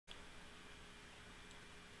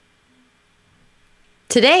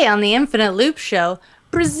Today on the Infinite Loop Show,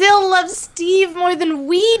 Brazil loves Steve more than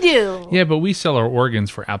we do. Yeah, but we sell our organs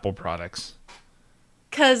for Apple products.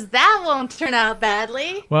 'Cause that won't turn out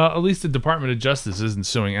badly. Well, at least the Department of Justice isn't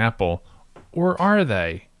suing Apple. Or are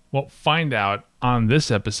they? Well, find out on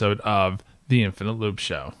this episode of The Infinite Loop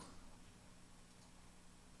Show.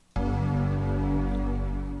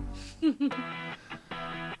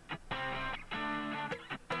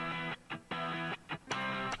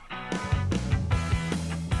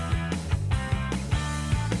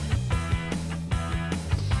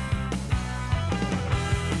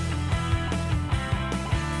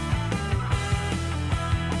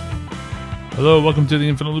 Hello, welcome to the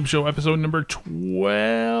Infinite Loop Show, episode number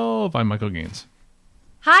 12. I'm Michael Gaines.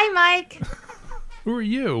 Hi, Mike. Who are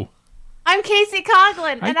you? I'm Casey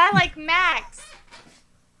Coughlin, and I like Macs.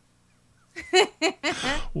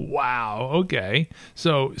 Wow, okay.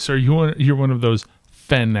 So you're one of those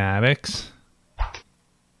fanatics?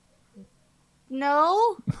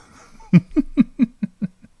 No.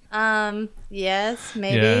 Yes,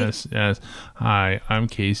 maybe. Yes. Hi, I'm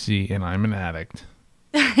Casey, and I'm an addict.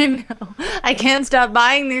 I know. I can't stop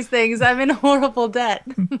buying these things. I'm in horrible debt.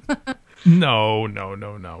 No.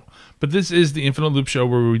 But this is the Infinite Loop Show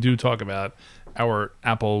where we do talk about our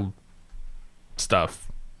Apple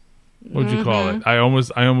stuff. What would you call it? I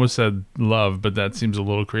almost said love, but that seems a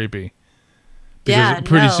little creepy. Because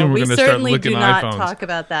pretty soon we're going to start licking iPhones. We certainly do not talk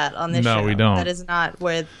about that on this show. No, we don't. That is not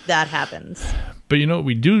where that happens. But you know what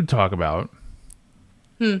we do talk about?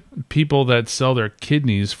 People that sell their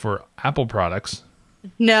kidneys for Apple products.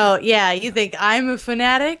 No, yeah, you think I'm a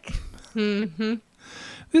fanatic? Mm-hmm.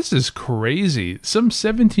 This is crazy. Some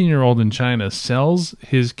 17-year-old in China sells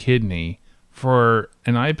his kidney for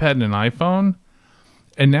an iPad and an iPhone,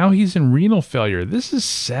 and now he's in renal failure. This is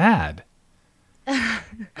sad.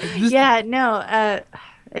 It's I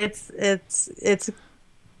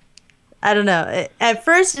don't know. At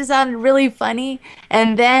first it sounded really funny,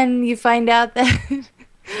 and then you find out that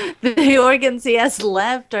the organs he has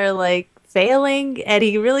left are like failing, and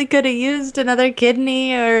he really could have used another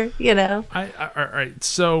kidney, or all right,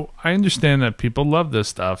 so I understand that people love this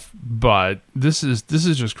stuff, but this is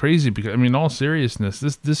just crazy because, I mean, in all seriousness,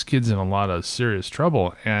 this kid's in a lot of serious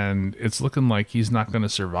trouble, and it's looking like he's not going to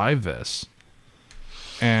survive this,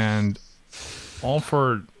 and all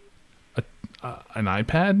for an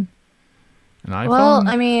iPad, an iPhone. Well,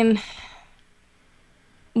 I mean,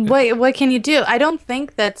 what can you do? I don't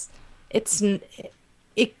think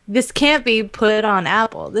this can't be put on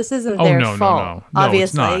Apple. This isn't their fault. No,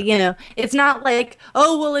 obviously, it's not. It's not like,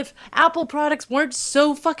 oh, well, if Apple products weren't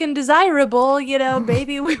so fucking desirable,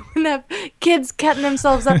 maybe we wouldn't have kids cutting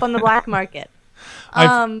themselves up on the black market.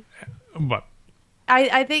 What?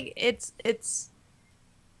 I think it's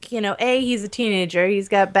he's a teenager. He's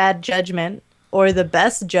got bad judgment, or the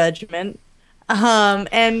best judgment,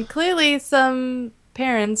 and clearly some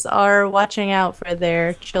parents are watching out for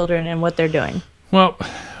their children and what they're doing. Well,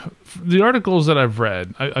 the articles that I've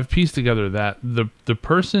read, I've pieced together that the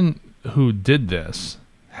person who did this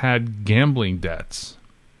had gambling debts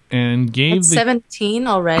and gave 17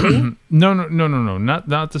 already. No, not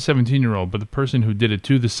the 17-year-old, but the person who did it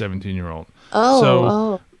to the 17-year-old.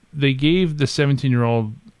 Oh. They gave the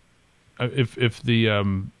 17-year-old, if the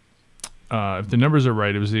numbers are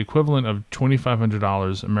right, it was the equivalent of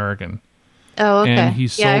 $2,500 American. Oh, okay. And he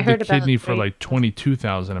sold the kidney for like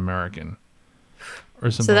 $22,000 American. Or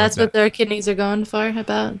something. So that's like what their kidneys are going for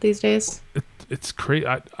about these days? It's crazy.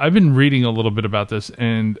 I've been reading a little bit about this,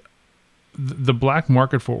 and the black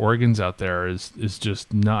market for organs out there is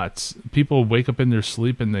just nuts. People wake up in their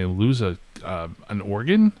sleep and they lose an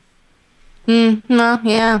organ. No,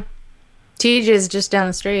 yeah. TJ is just down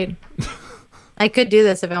the street. I could do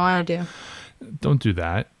this if I wanted to. Don't do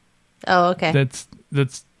that. Oh, okay.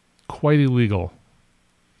 That's quite illegal.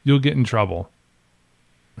 You'll get in trouble.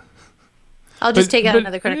 I'll just take out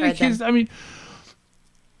another credit card then. I mean,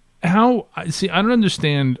 I don't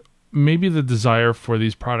understand. Maybe the desire for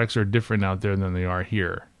these products are different out there than they are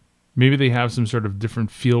here. Maybe they have some sort of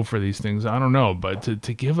different feel for these things. I don't know. But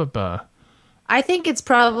to give up I think it's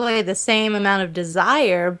probably the same amount of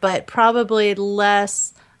desire, but probably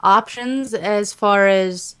less options as far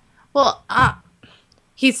as,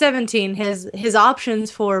 he's 17. His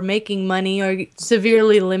options for making money are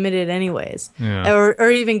severely limited anyways,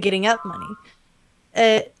 or even getting up money.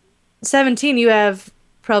 At 17, you have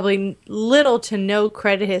probably little to no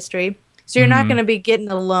credit history, so you're not going to be getting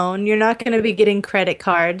a loan. You're not going to be getting credit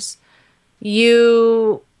cards.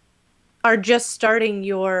 You are just starting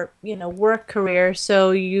your work career,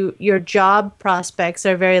 so your job prospects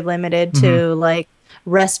are very limited to like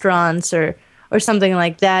restaurants or or something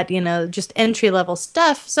like that, just entry level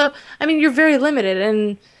stuff. So, I mean, you're very limited.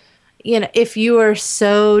 And, if you are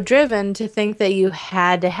so driven to think that you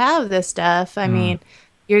had to have this stuff, I mean,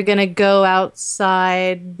 you're going to go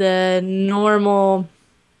outside the normal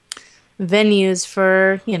venues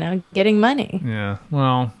for, getting money. Yeah.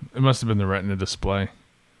 Well, it must have been the Retina display.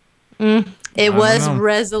 It was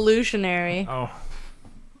resolutionary. Oh.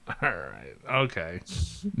 All right. Okay.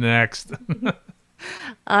 Next.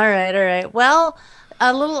 All right. Well,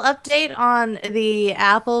 a little update on the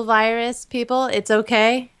Apple virus, people. It's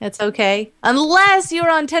okay. It's okay. Unless you're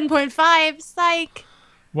on 10.5, psych.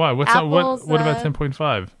 Why? What's up? What about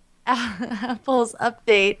 10.5? Apple's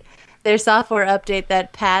update, their software update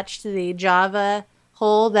that patched the Java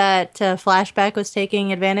hole that Flashback was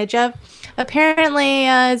taking advantage of. Apparently,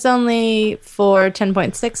 it's only for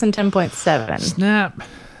 10.6 and 10.7. Snap.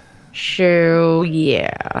 Sure,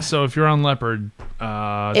 yeah. So if you're on Leopard,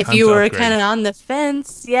 if you were kind of on the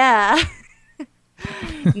fence, yeah.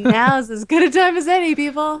 Now's as good a time as any,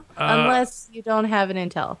 people. Unless you don't have an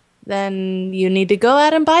Intel. Then you need to go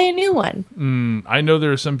out and buy a new one. I know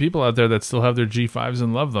there are some people out there that still have their G5s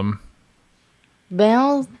and love them.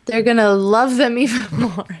 Well, they're going to love them even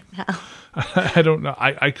more now. I don't know.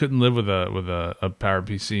 I couldn't live with a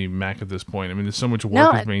PowerPC Mac at this point. I mean, there's so much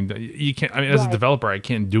work with me. You can't. I mean, as a developer, I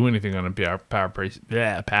can't do anything on a PowerPC.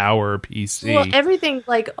 Well, everything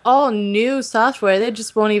like all new software, they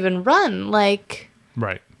just won't even run. Like,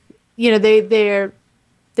 right.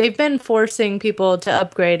 They've been forcing people to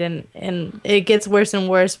upgrade, and it gets worse and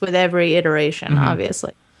worse with every iteration,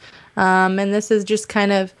 obviously. And this is just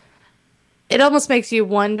kind of. It almost makes you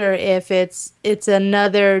wonder if it's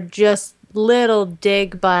another just little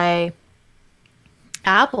dig by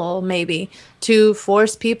Apple, maybe, to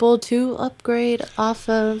force people to upgrade off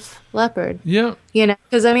of Leopard. Yeah.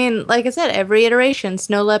 Because, I mean, like I said, every iteration,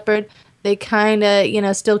 Snow Leopard, they kind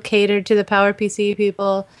of, still cater to the PowerPC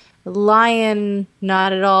people. Lion,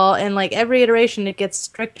 not at all. And, like, every iteration, it gets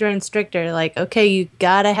stricter and stricter. Like, okay, you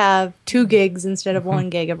gotta have 2 gigs instead of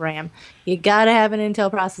 1 gig of RAM. You gotta have an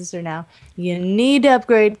Intel processor now. You need to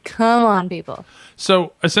upgrade. Come on, people.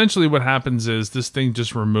 So, essentially what happens is this thing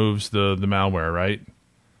just removes the malware, right?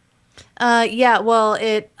 Yeah, well,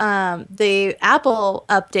 the Apple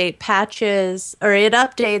update patches, or it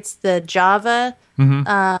updates the Java,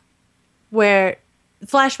 where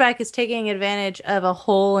Flashback is taking advantage of a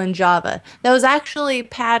hole in Java that was actually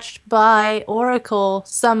patched by Oracle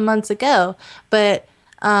some months ago. But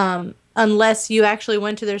unless you actually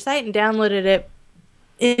went to their site and downloaded it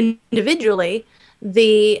individually,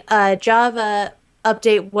 the Java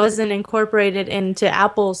update wasn't incorporated into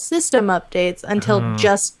Apple's system updates until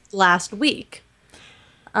just last week.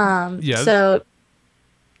 So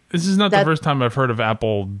this is not the first time I've heard of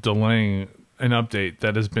Apple delaying an update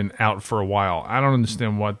that has been out for a while. I don't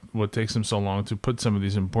understand what takes them so long to put some of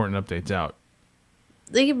these important updates out.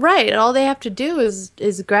 Right. All they have to do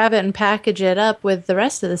is grab it and package it up with the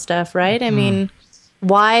rest of the stuff, right? I mean,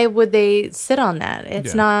 why would they sit on that?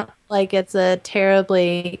 It's not like it's a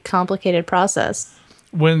terribly complicated process.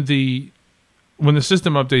 When the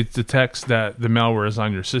system update detects that the malware is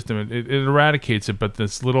on your system, it eradicates it, but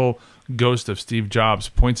this little ghost of Steve Jobs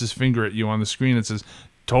points his finger at you on the screen and says,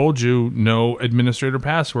 "Told you, no administrator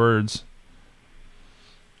passwords.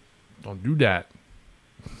 Don't do that."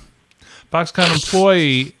 Foxconn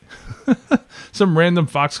employee, some random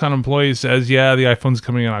Foxconn employee says, "Yeah, the iPhone's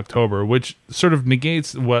coming in October," which sort of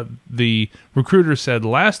negates what the recruiter said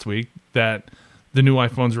last week, that the new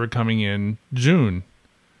iPhones were coming in June.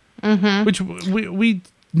 Which we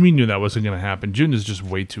knew that wasn't going to happen. June is just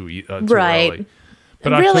way too early.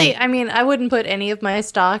 But really, I mean, I wouldn't put any of my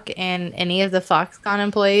stock in any of the Foxconn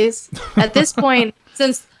employees. At this point,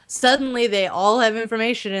 since suddenly they all have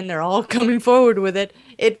information and they're all coming forward with it,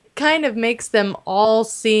 it kind of makes them all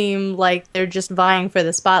seem like they're just vying for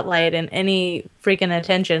the spotlight and any freaking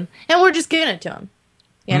attention. And we're just giving it to them.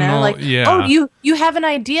 Oh, you have an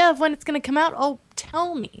idea of when it's going to come out? Oh,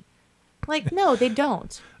 tell me. Like, no, they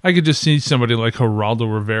don't. I could just see somebody like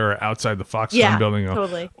Geraldo Rivera outside the Foxconn building.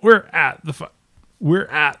 Totally. We're at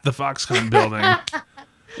the Foxconn building,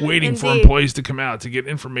 waiting for employees to come out to get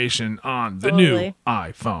information on the new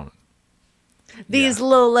iPhone. These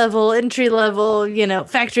low-level, entry-level,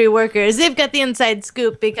 factory workers, they've got the inside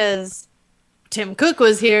scoop because Tim Cook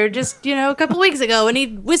was here just, a couple weeks ago, and he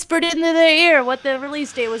whispered into their ear what the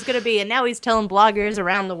release date was going to be, and now he's telling bloggers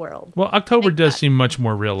around the world. Well, October does seem much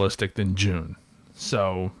more realistic than June.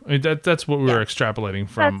 So I mean, that's what we were extrapolating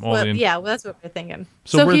from. That's what we're thinking.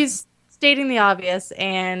 So he's stating the obvious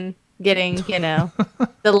and getting,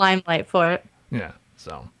 the limelight for it. Yeah,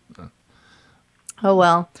 so. Oh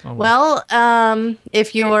well. Oh, Well,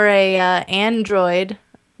 if you're a Android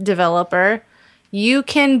developer, you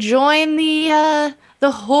can join the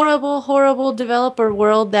horrible, horrible developer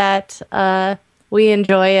world that we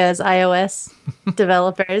enjoy as iOS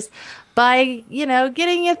developers by,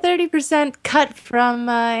 getting a 30% cut from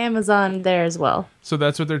Amazon there as well. so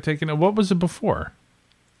that's what they're taking. What was it before?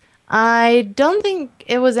 I don't think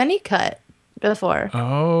it was any cut before.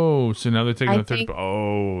 Oh, so now they're taking I a third. think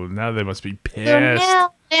Oh, now they must be So pissed.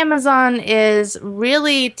 now Amazon is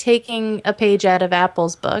really taking a page out of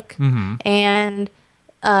Apple's book and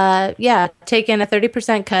taking a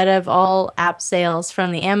 30% cut of all app sales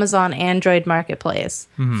from the Amazon Android marketplace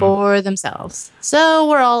for themselves. So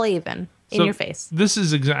we're all even in So your face. This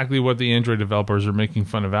is exactly what the Android developers are making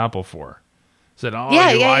fun of Apple for. Said, oh,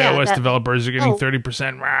 Yeah, you yeah, iOS that- developers are getting Oh.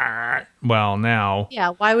 30%. Well, now, Yeah,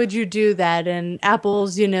 why would you do that? And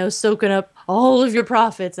Apple's, soaking up all of your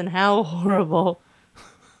profits and how horrible.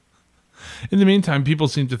 in the meantime, people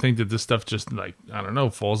seem to think that this stuff just, like, I don't know,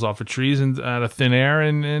 falls off of trees and out of thin air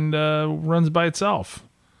and runs by itself.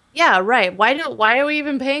 Yeah, right. Why are we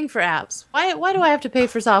even paying for apps? Why do I have to pay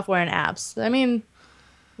for software and apps? I mean,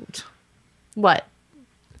 what?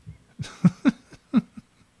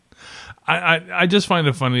 I just find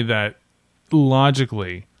it funny that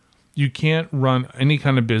logically you can't run any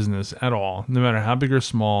kind of business at all, no matter how big or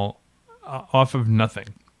small, off of nothing.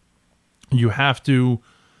 You have to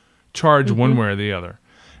charge one way or the other.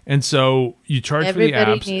 And so you charge Everybody for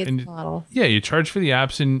the apps. needs And, a model. yeah, you charge for the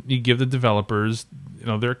apps and you give the developers,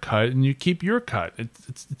 their cut and you keep your cut. It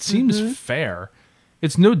seems fair.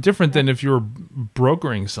 It's no different than if you were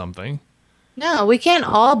brokering something. No, we can't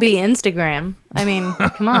all be Instagram. I mean,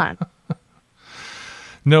 come on.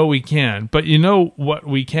 No, we can. But you know what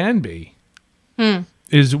we can be?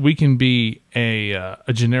 Is we can be a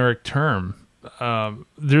generic term.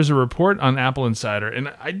 There's a report on Apple Insider,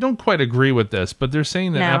 and I don't quite agree with this, but they're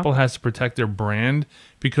saying that No. Apple has to protect their brand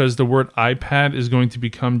because the word iPad is going to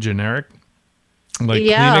become generic, like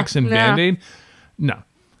Yeah, Kleenex and no. Band-Aid. No.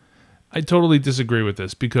 I totally disagree with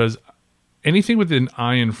this because anything with an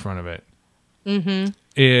I in front of it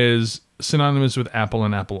is synonymous with Apple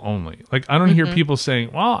and Apple only. Like, I don't hear people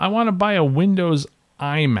saying, well, I want to buy a Windows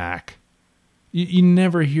iMac. You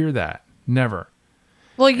never hear that. Never.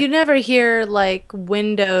 Well, you never hear like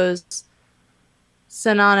Windows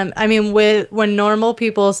synonymous. I mean, when normal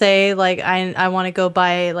people say like I want to go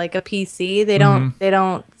buy like a PC, they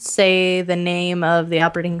don't say the name of the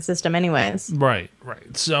operating system anyways. Right.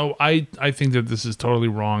 So I think that this is totally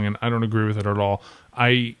wrong, and I don't agree with it at all.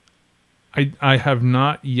 I have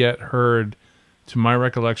not yet heard, to my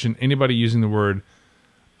recollection, anybody using the word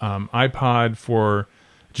iPod for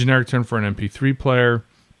generic term for an MP3 player.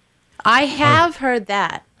 I have heard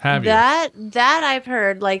that. Have you? That I've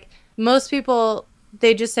heard. Like most people,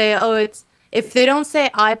 they just say, "Oh, it's." If they don't say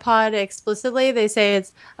iPod explicitly, they say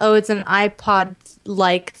it's an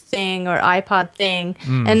iPod-like thing or iPod thing.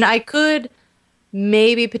 And I could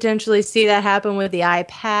maybe potentially see that happen with the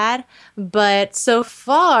iPad, but so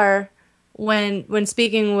far, when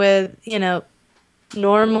speaking with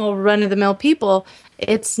normal run-of-the-mill people,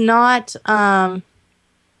 it's not.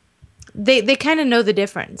 They kind of know the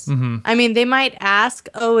difference. I mean, they might ask,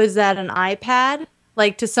 "Oh, is that an iPad?"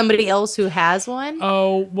 Like to somebody else who has one.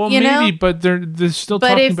 Oh, well, You know? maybe, but they're still But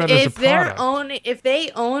talking if about it as a product. if they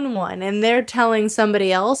own one and they're telling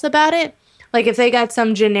somebody else about it, like if they got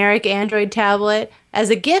some generic Android tablet as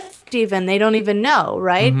a gift, even they don't even know,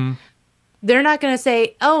 right? They're not going to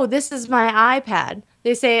say, "Oh, this is my iPad."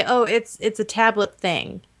 They say, "Oh, it's a tablet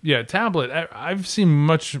thing." Yeah, tablet. I've seen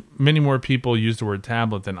many more people use the word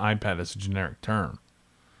tablet than iPad as a generic term.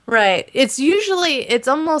 Right. It's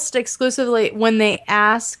almost exclusively when they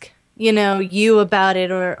ask, you about it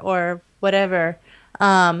or whatever.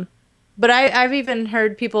 But I've even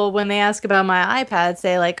heard people when they ask about my iPad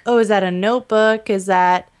say like, "Oh, is that a notebook? Is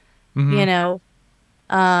that,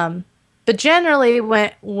 but generally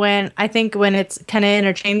when I think when it's kind of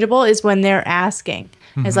interchangeable is when they're asking.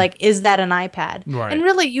 It's like, "Is that an iPad?" Right. And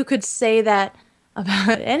really you could say that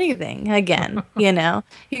about anything again, You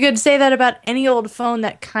could say that about any old phone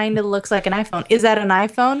that kind of looks like an iPhone. Is that an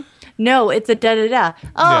iPhone? No, it's a da-da-da.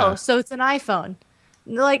 Oh, Yeah. so it's an iPhone.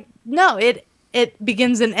 Like, no, it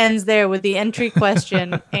begins and ends there with the entry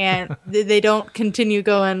question, and they don't continue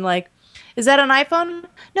going like, "Is that an iPhone?"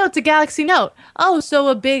 No, it's a Galaxy Note. Oh, so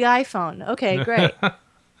a big iPhone. Okay, great.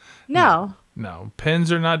 No. No,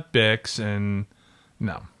 pens are not Bics, and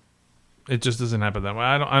no, it just doesn't happen that way.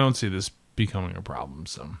 I don't see this becoming a problem,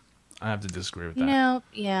 so I have to disagree with that. No,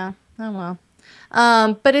 yeah. Oh well.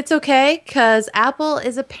 But it's okay because Apple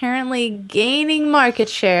is apparently gaining market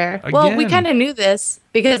share. Well, we Again. kind of knew this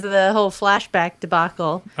because of the whole Flashback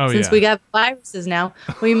debacle. Oh, Since yeah. we got viruses now,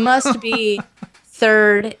 we must be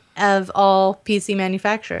third of all PC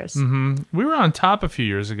manufacturers. We were on top a few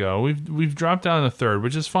years ago. We've dropped down to third,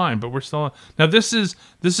 which is fine, but we're still now. This is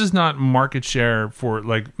not market share for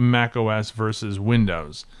like Mac OS versus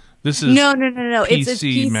Windows. This is No. It's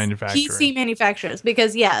manufacturing. PC manufacturers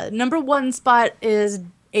because number one spot is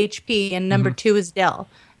HP and number two is Dell,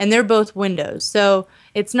 and they're both Windows. So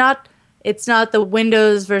it's not the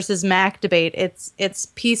Windows versus Mac debate. It's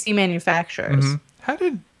PC manufacturers. How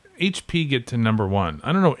did HP get to number one?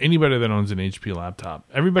 I don't know anybody that owns an HP laptop.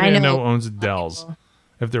 Everybody I know owns Dells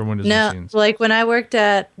if they're Windows machines. Like when I worked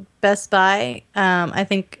at Best Buy, I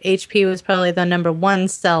think HP was probably the number one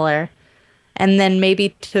seller. And then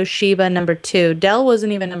maybe Toshiba number two. Dell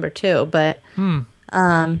wasn't even number two, but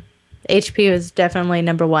HP was definitely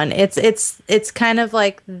number one. It's kind of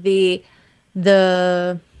like the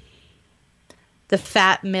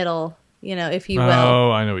fat middle, if you will.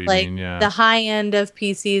 Oh, I know what you mean. Yeah. The high end of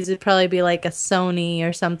PCs would probably be like a Sony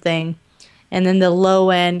or something, and then the low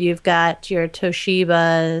end you've got your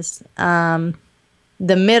Toshibas.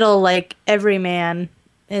 The middle, like everyman,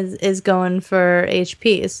 is going for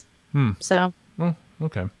HPs. So, well,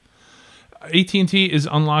 okay. AT&T is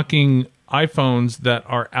unlocking iPhones that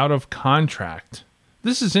are out of contract.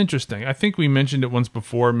 This is interesting. I think we mentioned it once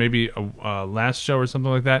before, maybe a last show or something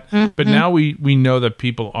like that. But now we know that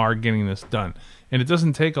people are getting this done, and it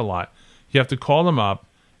doesn't take a lot. You have to call them up,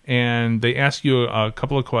 and they ask you a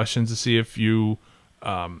couple of questions to see if you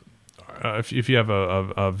if you have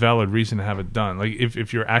a valid reason to have it done. Like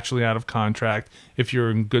if you're actually out of contract, if you're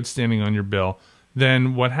in good standing on your bill.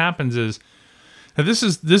 Then what happens is, now this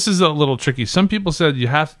is a little tricky. Some people said you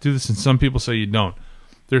have to do this, and some people say you don't.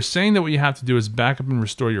 They're saying that what you have to do is back up and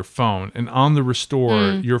restore your phone, and on the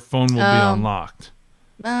restore, your phone will be unlocked.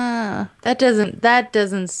 That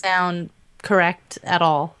doesn't sound correct at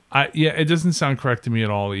all. It doesn't sound correct to me at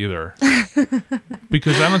all either.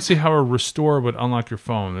 Because I don't see how a restore would unlock your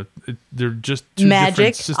phone. They're just two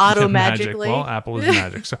different systems. Auto-magically. Well, Apple is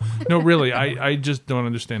magic. So no, really, I just don't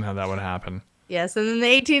understand how that would happen. Yes, and then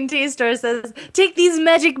the AT&T store says, take these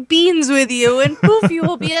magic beans with you, and poof, you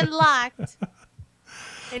will be unlocked.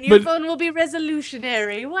 And your phone will be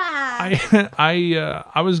resolutionary. Wow.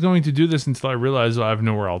 I was going to do this until I realized I have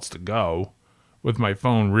nowhere else to go with my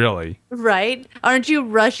phone, really. Right? Aren't you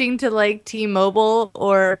rushing to like T-Mobile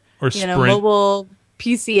or Sprint. mobile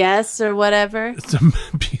PCS or whatever?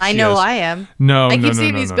 PCS. I know I am. No, I keep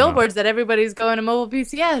seeing these billboards that everybody's going to mobile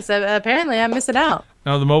PCS. Apparently, I'm missing out.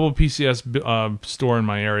 No, the mobile PCS store in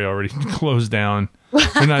my area already closed down.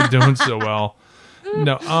 They're not doing so well.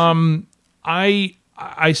 No,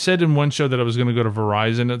 I said in one show that I was going to go to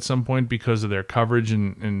Verizon at some point because of their coverage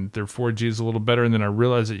and their 4G is a little better. And then I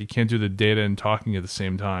realized that you can't do the data and talking at the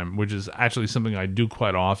same time, which is actually something I do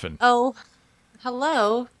quite often. Oh,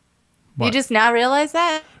 hello. What? You just now realize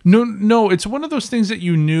that? No, it's one of those things that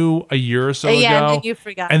you knew a year or so ago. Yeah, and then you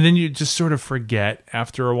forgot. And then you just sort of forget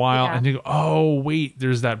after a while. Yeah. And you go, oh, wait,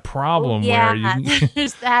 there's that problem where you...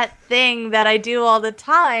 there's that thing that I do all the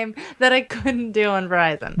time that I couldn't do on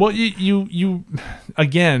Verizon. Well, you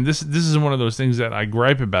again, this is one of those things that I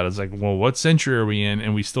gripe about. It's like, well, what century are we in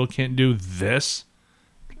and we still can't do this?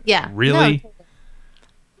 Yeah. Really? No.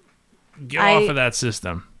 Get off of that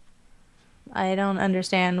system. I don't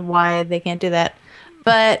understand why they can't do that,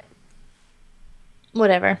 but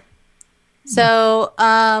whatever. So,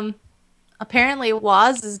 apparently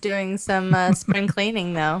Woz is doing some spring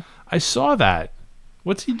cleaning, though. I saw that.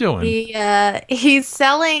 What's he doing? He's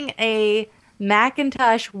selling a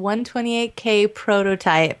Macintosh 128K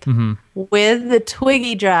prototype with the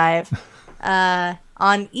Twiggy drive on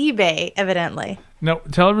eBay, evidently. Now,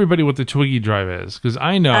 tell everybody what the Twiggy drive is, because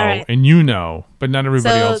I know, and you know, but not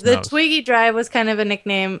everybody else knows. So the Twiggy drive was kind of a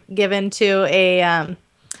nickname given to a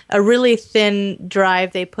really thin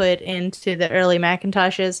drive they put into the early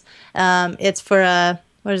Macintoshes. It's for a,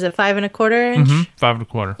 5 1/4 inch? 5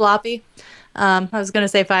 1/4. Floppy. I was going to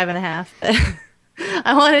say 5 1/2, but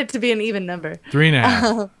I want it to be an even number. 3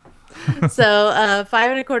 1/2. So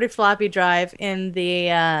 5 1/4 floppy drive in the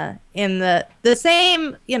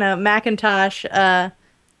same Macintosh the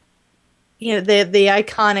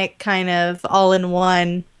iconic kind of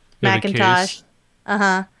all-in-one Macintosh.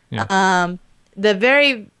 Yeah. The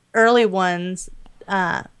very early ones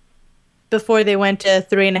before they went to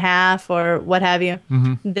 3 1/2 or what have you,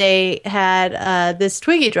 they had this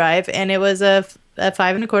Twiggy drive, and it was a 5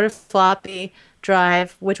 1/4 floppy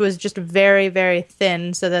drive, which was just very, very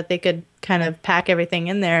thin so that they could kind of pack everything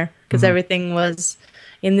in there because everything was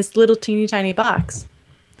in this little teeny tiny box.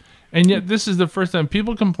 And yet this is the first time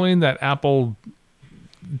people complain that Apple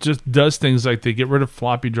just does things like they get rid of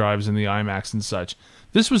floppy drives in the iMacs and such.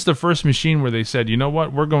 This was the first machine where they said, you know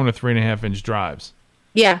what, we're going to 3.5-inch drives.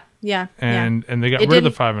 Yeah. And they got rid of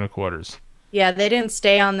the 5 1/4s. Yeah, they didn't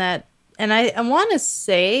stay on that. And I want to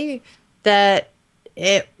say that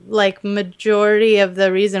it, like, majority of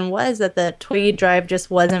the reason was that the Twiggy drive just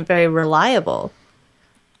wasn't very reliable.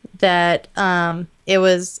 That it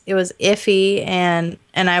was iffy, and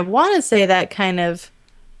I want to say that kind of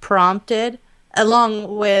prompted,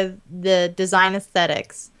 along with the design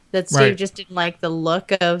aesthetics, that Steve just didn't like the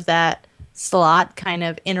look of that slot kind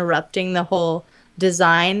of interrupting the whole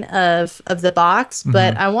design of the box.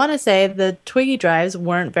 But I want to say the Twiggy drives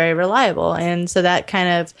weren't very reliable, and so that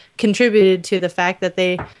kind of contributed to the fact that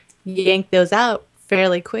they yanked those out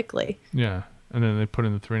fairly quickly. Yeah, and then they put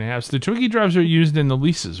in the 3.5s. The Twiggy drives are used in the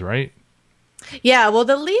Lisas, right? Yeah, well,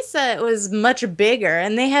 the Lisa was much bigger,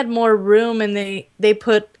 and they had more room, and they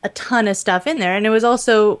put a ton of stuff in there, and it was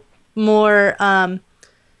also more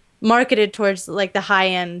marketed towards like the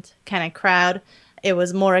high-end kind of crowd. It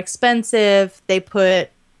was more expensive. They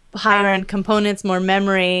put higher-end components, more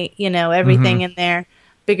memory, everything in there,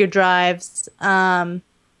 bigger drives, and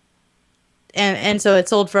so it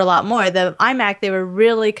sold for a lot more. The iMac, they were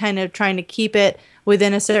really kind of trying to keep it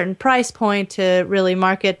within a certain price point to really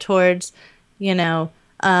market towards,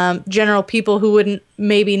 general people who wouldn't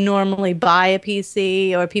maybe normally buy a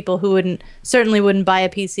PC, or people who certainly wouldn't buy a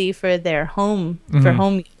PC for their home, for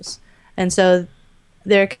home use. And so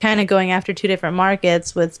they're kind of going after two different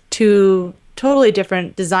markets with two totally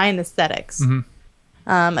different design aesthetics.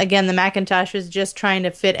 Again, the Macintosh was just trying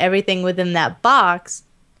to fit everything within that box,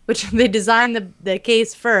 which they designed the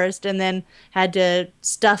case first and then had to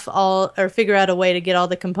figure out a way to get all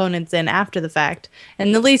the components in after the fact.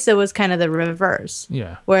 And the Lisa was kind of the reverse.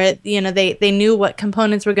 Yeah. Where, they knew what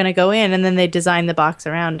components were going to go in, and then they designed the box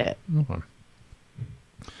around it. Okay.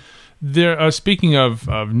 There, speaking of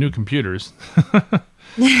new computers,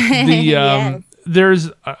 Yes. There's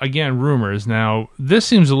again rumors. Now this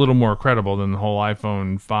seems a little more credible than the whole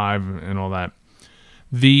iPhone 5 and all that.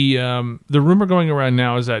 The rumor going around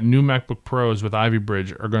now is that new MacBook Pros with Ivy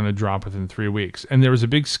Bridge are going to drop within 3 weeks. And there was a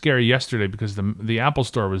big scare yesterday because the Apple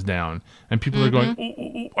Store was down, and people are going,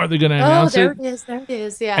 ooh, are they going to announce it? There it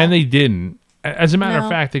is, yeah. And they didn't. As a matter of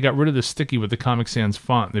fact, they got rid of the sticky with the Comic Sans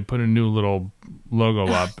font. They put a new little logo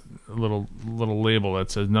up, a little label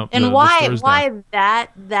that says nope. And why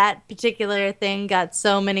that particular thing got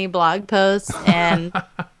so many blog posts, and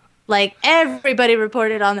like everybody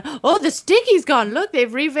reported on the sticky's gone. Look,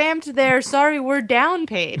 they've revamped their "Sorry We're Down"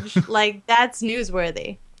 page. Like, that's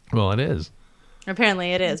newsworthy. Well, it is.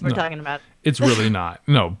 Apparently, it is. We're talking about. It's really not.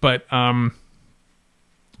 No, but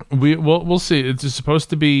we'll see. It's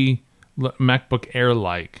supposed to be MacBook Air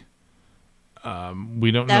like.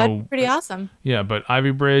 We don't know. That would be pretty awesome. Yeah, but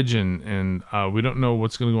Ivy Bridge and we don't know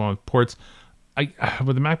what's going to go on with ports.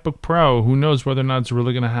 With the MacBook Pro, who knows whether or not it's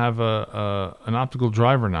really going to have an optical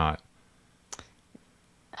drive or not.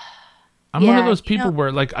 I'm one of those people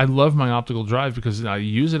where, like, I love my optical drive because I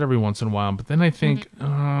use it every once in a while, but then I think,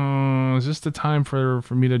 is this the time for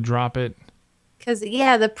me to drop it? Because,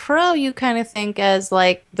 the Pro you kind of think as,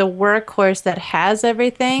 like, the workhorse that has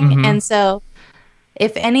everything. And so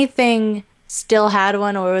if anything still had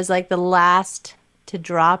one, or was, like, the last to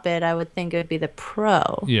drop it, I would think it would be the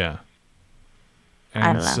Pro. Yeah. And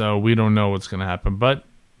I don't know. So we don't know what's going to happen. But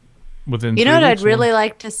within 3 what weeks, I'd really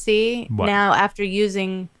like to see now, after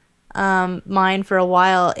using mine for a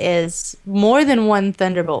while, is more than one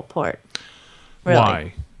Thunderbolt port. Really.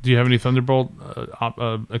 Why? Do you have any Thunderbolt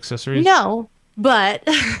accessories? No, but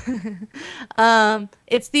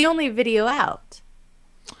it's the only video out.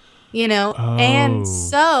 And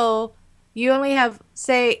so you only have,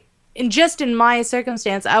 say, in my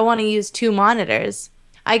circumstance, I want to use 2 monitors.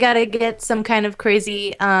 I got to get some kind of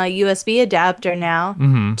crazy USB adapter now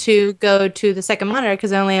to go to the second monitor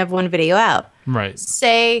because I only have one video out. Right.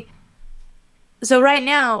 So right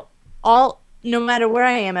now, no matter where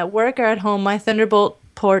I am, at work or at home, my Thunderbolt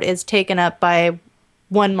port is taken up by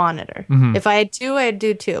one monitor. If I had 2, I'd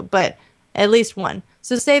do 2, but at least one.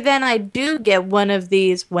 So say then I do get one of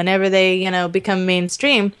these whenever they, become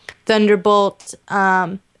mainstream, Thunderbolt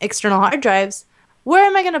external hard drives, where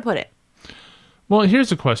am I going to put it? Well,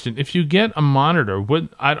 here's a question. If you get a monitor,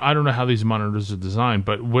 I don't know how these monitors are designed,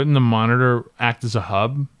 but wouldn't the monitor act as a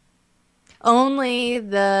hub? Only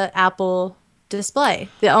the Apple display.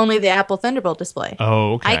 Only the Apple Thunderbolt display.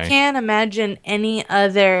 Oh, okay. I can't imagine any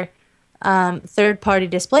other third-party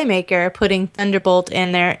display maker putting Thunderbolt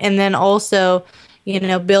in there, and then also,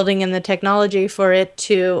 building in the technology for it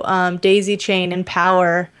to daisy chain and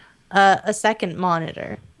power a second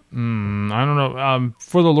monitor. I don't know.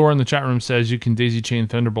 For the lore in the chat room says you can daisy chain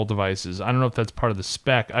Thunderbolt devices. I don't know if that's part of the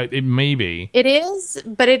spec. It may be. It is,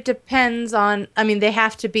 but it depends on. I mean, they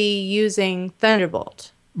have to be using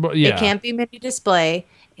Thunderbolt. But yeah, It can't be mini display,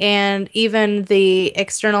 and even the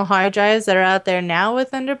external hard drives that are out there now with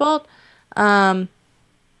Thunderbolt, I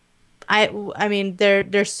mean,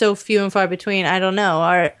 they're so few and far between. I don't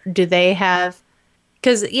know. Do they have?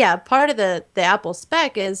 Because, yeah, part of the Apple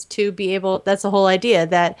spec is to be able, that's the whole idea,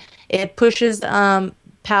 that it pushes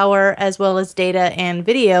power as well as data and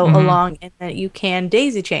video along, and that you can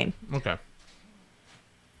daisy chain. Okay.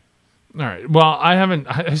 All right. Well,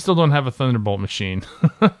 I still don't have a Thunderbolt machine.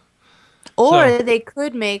 Or they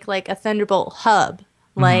could make like a Thunderbolt hub,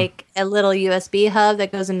 like a little USB hub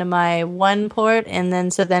that goes into my one port, and then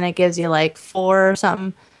it gives you like 4 or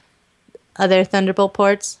something other Thunderbolt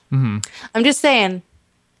ports. I'm just saying,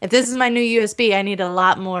 if this is my new USB, I need a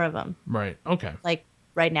lot more of them. Right. Okay. Like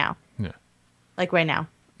right now. Yeah. Like right now.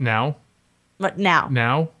 Now? What now?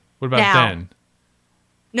 Now? What about Now. then?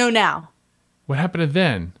 No, now. What happened to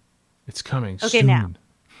then? It's coming Okay, soon. now.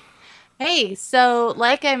 Hey, so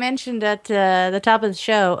like I mentioned at the top of the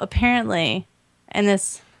show, apparently, and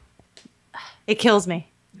it kills me.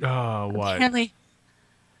 Oh, what? Apparently,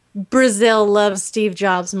 Brazil loves Steve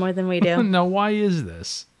Jobs more than we do. Now, why is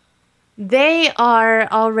this? They are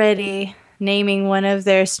already naming one of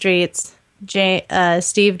their streets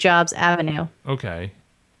Steve Jobs Avenue. Okay.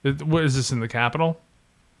 What is this in the capital?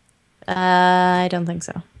 I don't think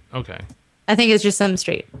so. Okay. I think it's just some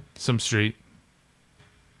street. Some street.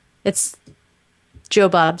 It's Joe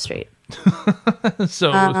Bob Street.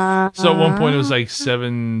 So at one point it was like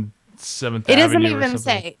 7th It doesn't Avenue or even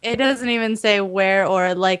something. say. It doesn't even say where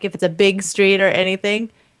or like if it's a big street or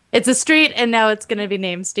anything. It's a street, and now it's going to be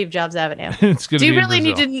named Steve Jobs Avenue. It's going to be in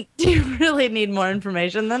Brazil. Do you really need more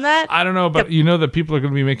information than that? I don't know, but you know that people are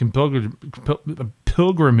going to be making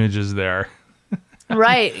pilgrimages there.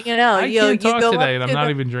 Right. I can't talk go today, up and I'm to not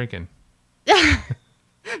even drinking.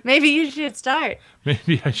 Maybe you should start.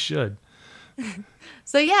 Maybe I should.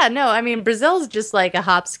 So yeah, no, I mean Brazil's just like a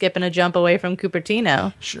hop, skip, and a jump away from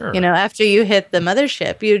Cupertino. Sure. After you hit the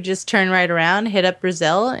mothership, you just turn right around, hit up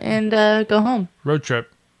Brazil, and go home. Road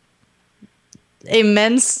trip.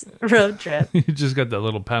 Immense road trip. You just got that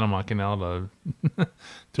little Panama Canal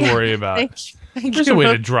to worry about. Thank There's you. a way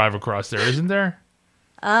to drive across there, isn't there?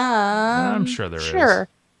 I'm sure there is. Sure.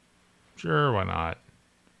 Sure, why not?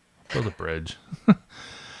 Build a bridge.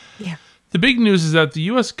 Yeah. The big news is that the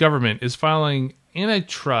U.S. government is filing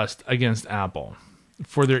antitrust against Apple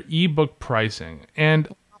for their ebook pricing, and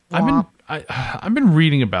I've been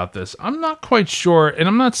reading about this. I'm not quite sure, and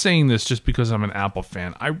I'm not saying this just because I'm an Apple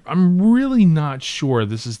fan. I'm really not sure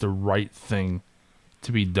this is the right thing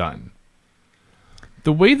to be done.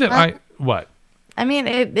 The way that what? I mean,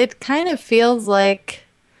 it kind of feels like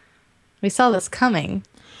we saw this coming.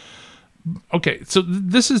 Okay, so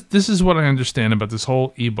this is what I understand about this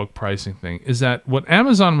whole ebook pricing thing is that what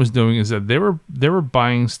Amazon was doing is that they were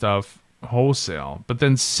buying stuff wholesale, but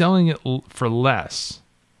then selling it for less.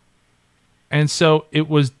 And so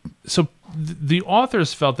the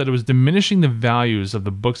authors felt that it was diminishing the values of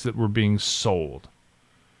the books that were being sold.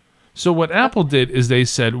 So what Apple did is they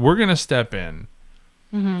said, we're going to step in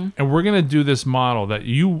and we're going to do this model that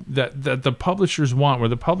the publishers want, where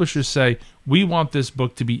the publishers say, we want this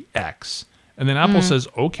book to be X. And then Apple says,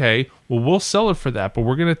 okay, well, we'll sell it for that, but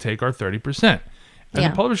we're going to take our 30%. And the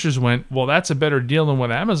publishers went, well, that's a better deal than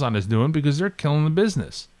what Amazon is doing because they're killing the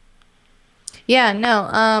business. Yeah, no,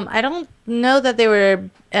 I don't know that they were,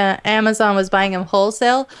 Amazon was buying them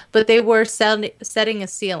wholesale, but they were setting a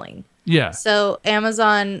ceiling. Yeah. So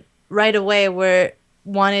Amazon right away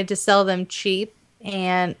wanted to sell them cheap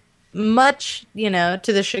and much, to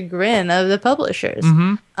the chagrin of the publishers.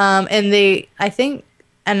 And I think,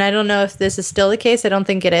 and I don't know if this is still the case, I don't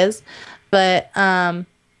think it is, but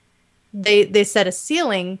they set a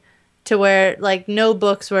ceiling to where like no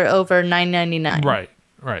books were over $9.99. Right.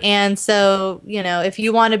 And so, if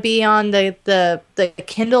you want to be on the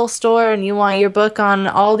Kindle store and you want your book on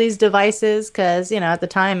all these devices, because, at the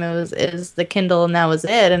time it was the Kindle and that was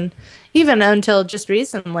it. And even until just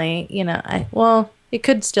recently, it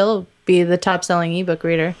could still be the top selling ebook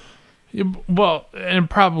reader. Yeah, well, and it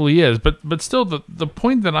probably is, but still the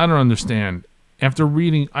point that I don't understand after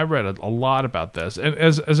reading, I read a lot about this. And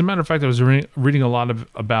as a matter of fact, I was reading a lot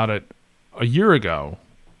about it a year ago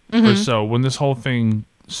or so when this whole thing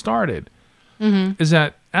started, is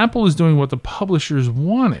that Apple is doing what the publishers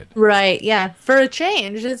wanted. Right, yeah. For a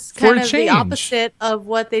change. It's For kind a of change. the opposite of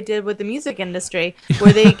what they did with the music industry,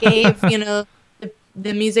 where they gave,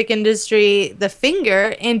 the music industry the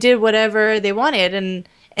finger and did whatever they wanted.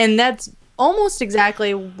 And that's almost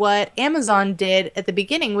exactly what Amazon did at the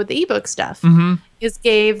beginning with the ebook stuff. Is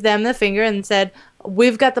gave them the finger and said,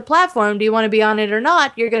 we've got the platform. Do you want to be on it or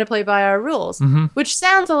not? You're going to play by our rules. Which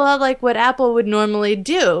sounds a lot like what Apple would normally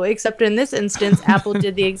do, except in this instance, Apple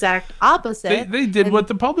did the exact opposite. They did what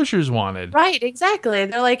the publishers wanted. Right, exactly.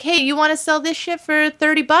 They're like, hey, you want to sell this shit for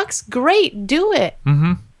 $30? Great, do it.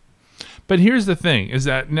 But here's the thing, is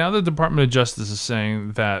that now the Department of Justice is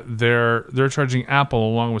saying that they're charging Apple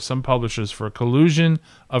along with some publishers for a collusion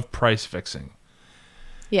of price fixing.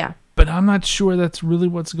 Yeah. But I'm not sure that's really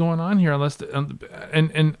what's going on here, unless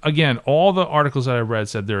and again, all the articles that I read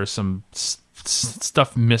said there is some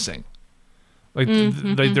stuff missing. Like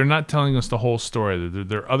they're not telling us the whole story.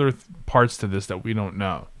 There are other parts to this that we don't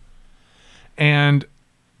know. And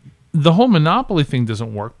the whole monopoly thing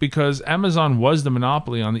doesn't work because Amazon was the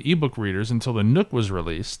monopoly on the ebook readers until the Nook was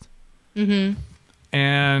released.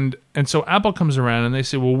 And so Apple comes around and they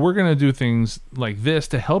say, well, we're going to do things like this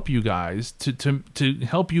to help you guys, to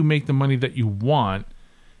help you make the money that you want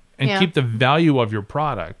and keep the value of your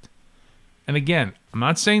product. And again, I'm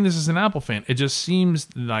not saying this as an Apple fan. It just seems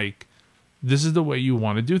like this is the way you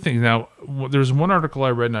want to do things. Now, there's one article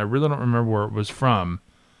I read, and I really don't remember where it was from,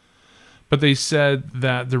 but they said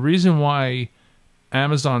that the reason why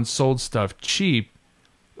Amazon sold stuff cheap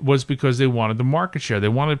was because they wanted the market share. They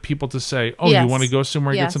wanted people to say, oh, you want to go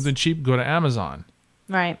somewhere and get something cheap? Go to Amazon.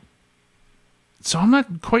 Right. So I'm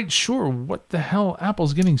not quite sure what the hell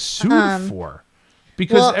Apple's getting sued for.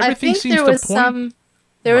 Because everything seems to point...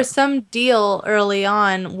 There was some deal early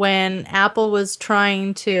on when Apple was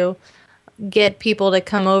trying to get people to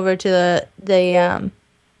come over to the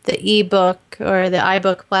ebook or the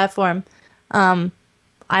iBook platform.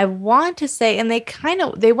 I want to say, and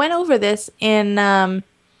they went over this in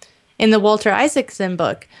the Walter Isaacson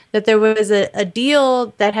book, that there was a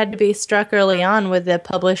deal that had to be struck early on with the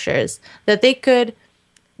publishers, that they could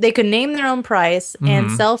name their own price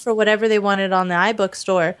and sell for whatever they wanted on the iBook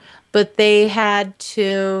store, but they had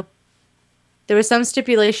to. There was some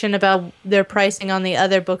stipulation about their pricing on the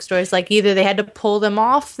other bookstores, like either they had to pull them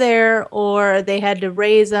off there or they had to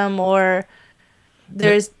raise them, or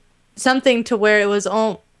there's something to where it was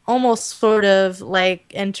almost sort of like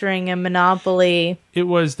entering a monopoly. It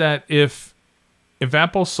was that if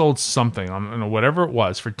Apple sold something, I don't know, whatever it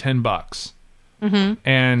was, for $10,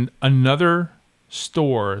 and another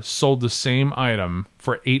store sold the same item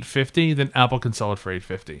for $8.50, then Apple can sell it for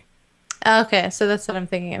 $8.50. Okay, so that's what I'm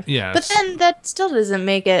thinking of. Yeah, but then that still doesn't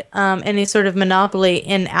make it any sort of monopoly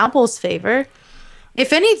in Apple's favor.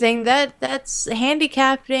 If anything, that's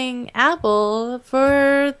handicapping Apple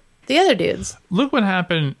for the other dudes. Look what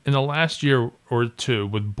happened in the last year or two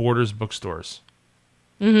with Borders bookstores.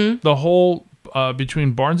 The whole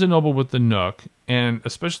between Barnes and Noble with the Nook and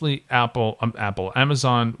especially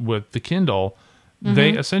Amazon with the Kindle,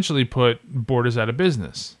 they essentially put Borders out of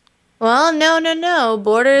business. Well, no.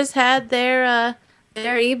 Borders had their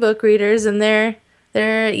ebook readers and their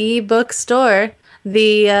ebook store.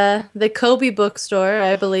 The Kobe bookstore,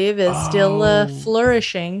 I believe, is still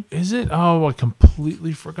flourishing. Is it? Oh, I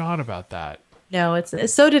completely forgot about that. No,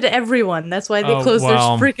 so did everyone. That's why they closed their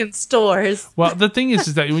freaking stores. Well, the thing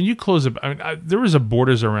is that when you close it, there was a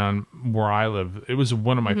Borders around where I live. It was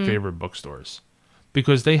one of my favorite bookstores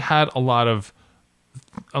because they had a lot of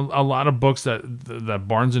books that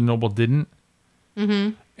Barnes and Noble didn't.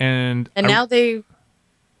 And now they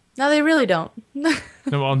really don't.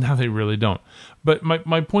 Well, now they really don't. But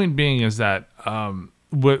my point being is that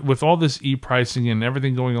with all this e-pricing and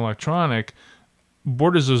everything going electronic,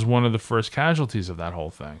 Borders is one of the first casualties of that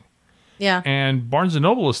whole thing. Yeah. And Barnes and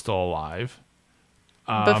Noble is still alive.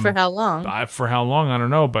 But for how long? For how long, I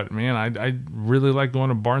don't know. But man, I really like going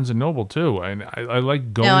to Barnes and Noble too. I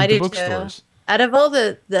like going to bookstores. Too. Out of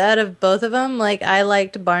out of both of them, like I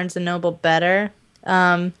liked Barnes and Noble better.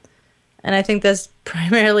 And I think that's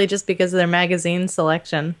primarily just because of their magazine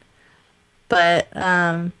selection. But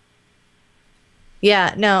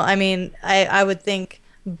yeah, no, I mean, I would think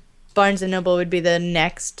Barnes and Noble would be the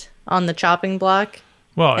next on the chopping block.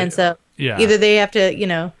 Well, and so yeah, either they have to,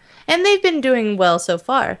 and they've been doing well so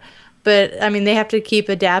far, but I mean, they have to keep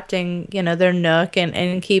adapting, their Nook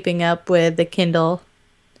and keeping up with the Kindle.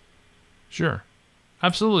 Sure.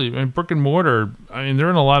 Absolutely. I mean, brick and mortar, they're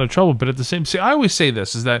in a lot of trouble, but at the same... See, I always say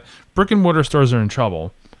this, is that brick and mortar stores are in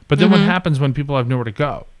trouble, but then what happens when people have nowhere to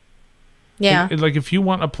go? Yeah. Like if you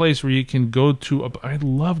want a place where you can go to, I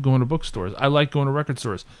love going to bookstores. I like going to record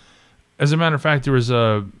stores. As a matter of fact, there was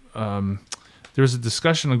a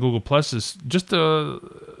discussion on Google Plus just a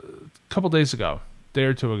couple days ago, day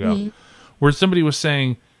or two ago, where somebody was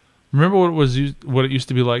saying, remember what it used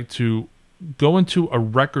to be like to go into a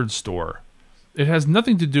record store. It has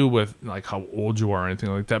nothing to do with like how old you are or anything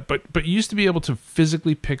like that, but you used to be able to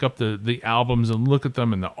physically pick up the albums and look at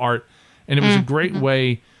them and the art, and it was a great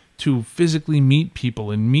way to physically meet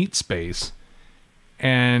people in meet space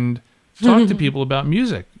and talk to people about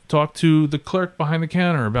music, talk to the clerk behind the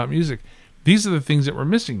counter about music. These are the things that we're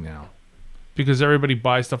missing now because everybody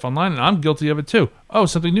buys stuff online, and I'm guilty of it too. Oh,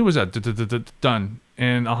 something new was out, done,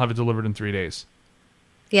 and I'll have it delivered in 3 days.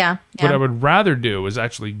 Yeah. What I would rather do is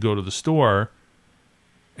actually go to the store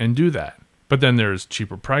and do that. But then there's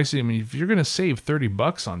cheaper pricing. I mean, if you're going to save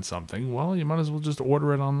 $30 on something, well, you might as well just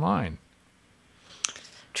order it online.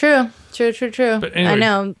 True. But anyway, I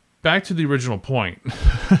know. Back to the original point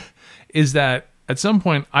is that at some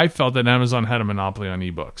point I felt that Amazon had a monopoly on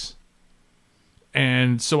ebooks.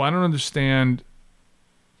 And so I don't understand.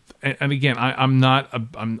 And again,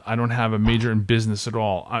 I don't have a major in business at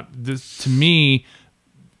all. To me,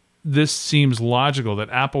 this seems logical that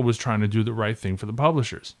Apple was trying to do the right thing for the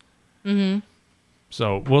publishers.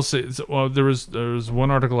 So we'll see. Well, there was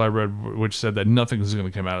one article I read which said that nothing is going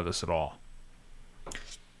to come out of this at all,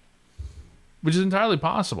 which is entirely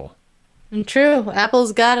possible. True.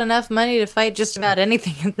 Apple's got enough money to fight just about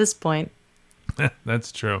anything at this point.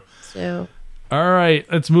 That's true. So. All right,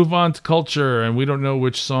 let's move on to culture, and we don't know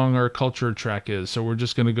which song our culture track is, so we're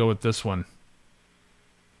just going to go with this one.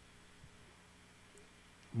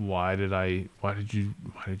 Why did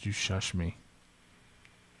you shush me?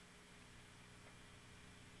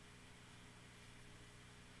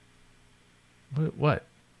 What?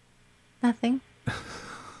 Nothing.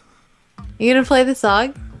 You gonna play the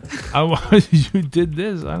song? You did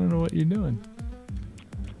this. I don't know what you're doing.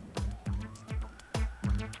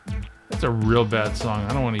 That's a real bad song.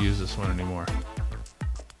 I don't want to use this one anymore.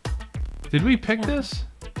 Did we pick this?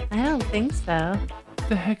 I don't think so. What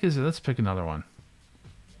the heck is it? Let's pick another one.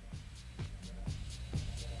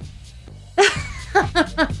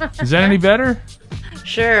 Is that any better?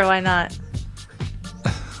 Sure, why not?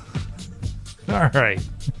 All right.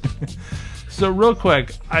 So real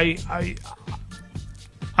quick, I'm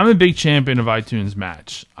a big champion of iTunes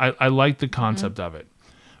Match. I like the concept of it.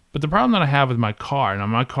 But the problem that I have with my car, now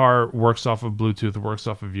my car works off of Bluetooth, it works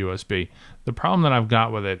off of USB. The problem that I've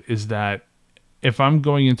got with it is that if I'm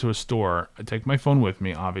going into a store, I take my phone with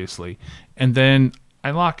me, obviously, and then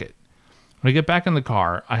I lock it. When I get back in the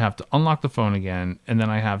car, I have to unlock the phone again, and then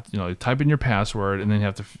I have to, type in your password, and then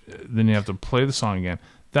you have to play the song again.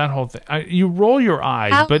 That whole thing. You roll your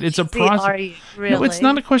eyes, but it's a process. Are you, really? No, it's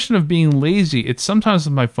not a question of being lazy. It's sometimes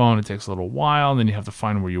with my phone, it takes a little while, and then you have to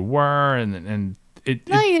find where you were, and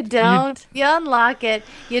No, you don't. You unlock it,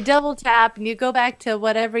 you double tap, and you go back to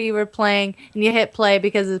whatever you were playing, and you hit play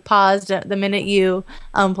because it paused the minute you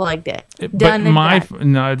unplugged it. Done.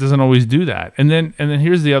 No, it doesn't always do that. And then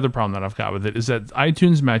here's the other problem that I've got with it is that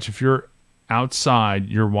iTunes Match, if you're outside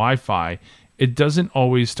your Wi-Fi, it doesn't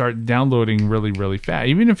always start downloading really, really fast.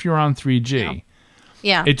 Even if you're on 3G.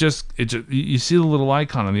 Yeah. It just you see the little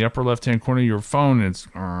icon in the upper left-hand corner of your phone, and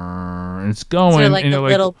it's going. Sort of like and a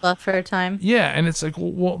little buffer time. Yeah, and it's like,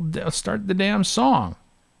 well, start the damn song.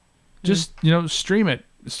 Just, stream it.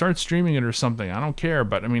 Start streaming it or something. I don't care.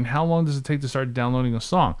 But, I mean, how long does it take to start downloading a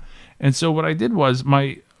song? And so what I did was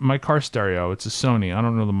my car stereo, it's a Sony. I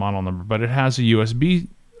don't know the model number, but it has a USB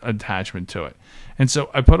attachment to it. And so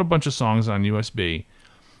I put a bunch of songs on USB.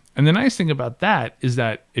 And the nice thing about that is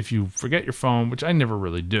that if you forget your phone, which I never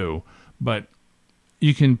really do, but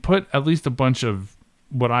you can put at least a bunch of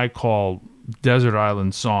what I call desert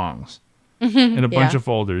island songs in a bunch of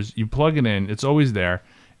folders. You plug it in, it's always there,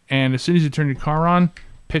 and as soon as you turn your car on,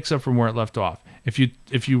 picks up from where it left off. If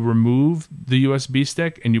you remove the USB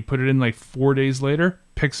stick and you put it in like 4 days later,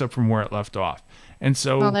 picks up from where it left off. And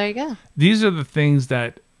so well, there you go. These are the things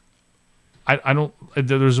that I don't.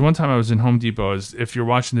 There was one time I was in Home Depot. If you're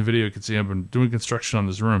watching the video, you can see I've been doing construction on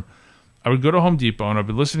this room. I would go to Home Depot and I'd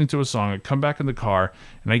be listening to a song. I'd come back in the car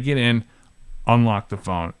and I get in, unlock the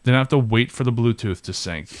phone. Then I have to wait for the Bluetooth to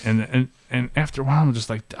sync. And after a while, I'm just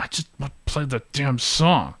like, I just want to play the damn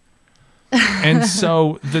song. And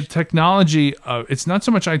so the technology, it's not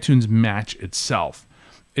so much iTunes Match itself.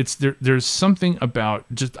 It's there's something about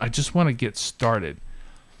I just want to get started.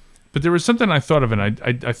 But there was something I thought of, and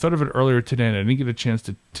I thought of it earlier today, and I didn't get a chance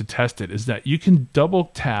to test it, is that you can double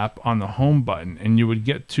tap on the home button, and you would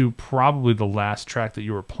get to probably the last track that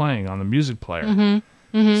you were playing on the music player.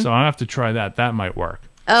 So I have to try that. That might work.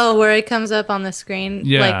 Oh, where it comes up on the screen,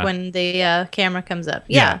 Yeah. like when the camera comes up.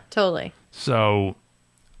 Yeah, totally. So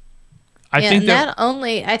I think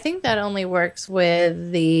I think that only works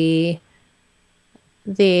with the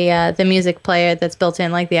music player that's built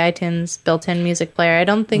in, like the iTunes built-in music player. I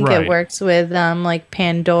don't think Right. it works with like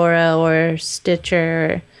Pandora or Stitcher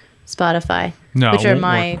or Spotify, No, which it are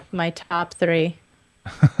won't my top 3.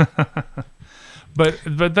 But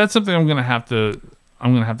that's something I'm gonna have to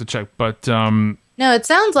check. But No, it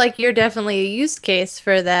sounds like you're definitely a use case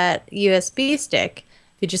for that USB stick.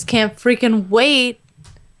 You just can't freaking wait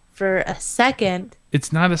for a second.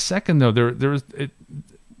 it's not a second though.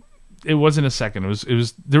 It wasn't a second. It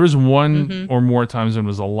was there was one or more times when it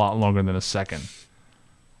was a lot longer than a second.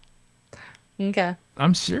 Okay.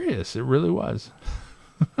 I'm serious. It really was.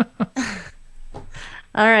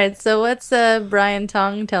 All right. So what's Brian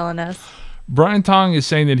Tong telling us? Brian Tong is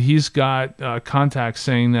saying that he's got contacts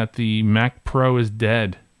saying that the Mac Pro is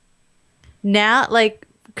dead. Now, like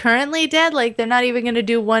currently dead? Like they're not even going to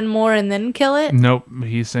do one more and then kill it? Nope.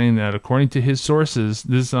 He's saying that according to his sources,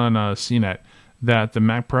 this is on CNET, that the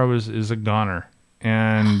Mac Pro is a goner.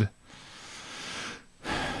 And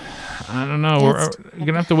I don't know. We're going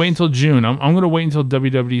to have to wait until June. I'm going to wait until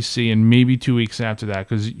WWDC and maybe 2 weeks after that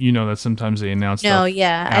because you know that sometimes they announce stuff. No,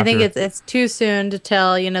 yeah. I think it's too soon to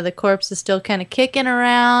tell. You know, the corpse is still kind of kicking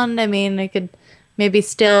around. I mean, it could maybe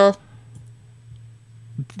still...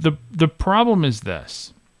 The problem is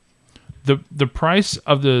this. The price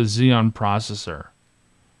of the Xeon processor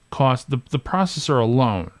costs... The processor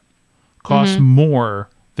alone costs more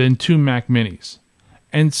than 2 Mac Minis.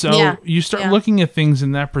 And so you start looking at things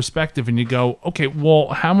in that perspective and you go, okay, well,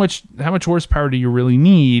 how much horsepower do you really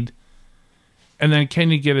need? And then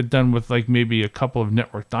can you get it done with like maybe a couple of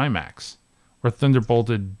networked iMacs or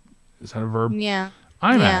Thunderbolted, is that a verb? Yeah.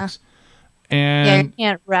 iMacs. Yeah, And you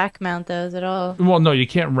can't rack mount those at all. well, no, you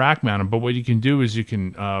can't rack mount them, but what you can do is you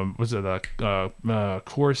can, was it a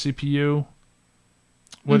core CPU?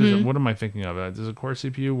 What is it? What am I thinking of? There's a core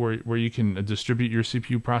CPU where you can distribute your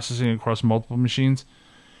CPU processing across multiple machines.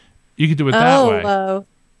 You could do it that way.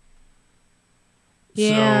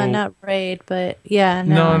 Yeah, So- not RAID, but yeah,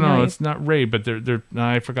 No, it's not RAID, but they're.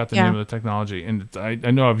 I forgot the name of the technology, and I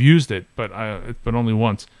know I've used it, but only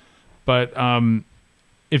once. But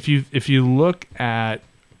if you look at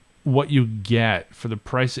what you get for the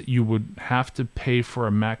price that you would have to pay for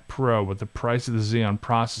a Mac Pro with the price of the Xeon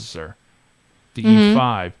processor, the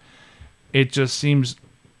E5, it just seems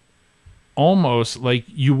almost like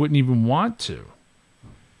you wouldn't even want to.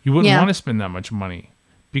 You wouldn't want to spend that much money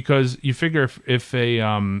because you figure if the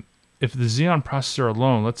Xeon processor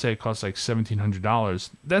alone, let's say it costs like $1,700,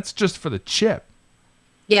 that's just for the chip.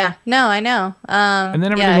 Yeah, no, I know. And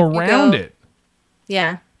then everything around it.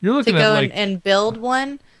 Yeah. You're looking to go at like and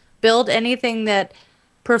build anything that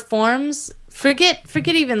performs. Forget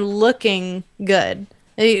even looking good.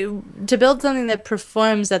 To build something that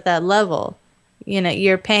performs at that level, you know,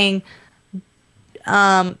 you're paying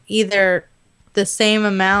either the same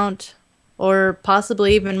amount or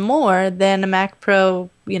possibly even more than a Mac Pro,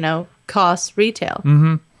 you know, costs retail.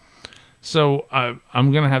 So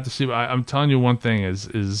I'm gonna have to see. I'm telling you one thing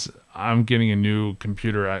is I'm getting a new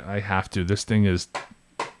computer. I have to. This thing is.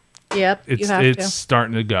 Yep, it's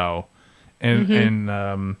starting to go, and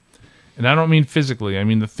I don't mean physically. I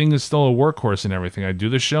mean the thing is still a workhorse and everything. I do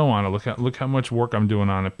the show on it. Look how much work I'm doing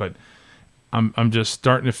on it. But I'm just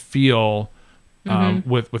starting to feel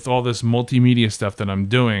with all this multimedia stuff that I'm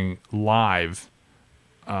doing live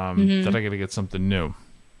that I got to get something new,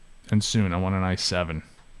 and soon. I want an i7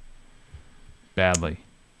 badly.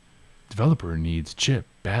 Developer needs chip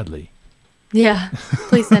badly. Yeah,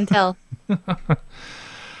 please send tell.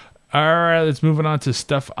 All right, let's move on to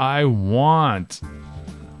stuff I want.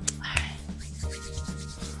 I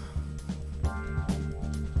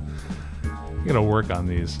gotta work on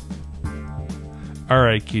these. All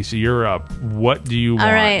right, Casey, you're up. What do you want?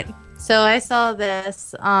 All right. So I saw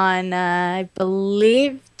this on, I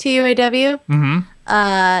believe, TUAW.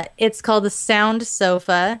 It's called the Sound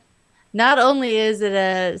Sofa. Not only is it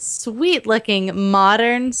a sweet-looking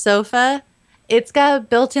modern sofa, it's got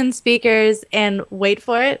built-in speakers and, wait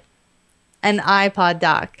for it, an iPod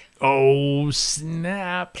dock. Oh,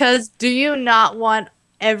 snap. Because do you not want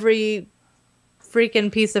every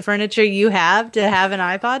freaking piece of furniture you have to have an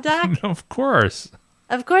iPod dock? Of course.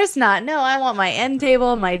 Of course not. No, I want my end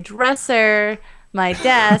table, my dresser, my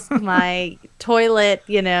desk, my toilet.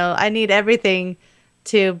 You know, I need everything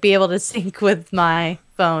to be able to sync with my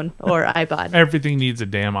phone or iPod. Everything needs a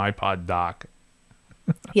damn iPod dock.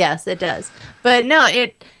 Yes, it does. But no,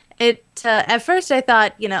 At first I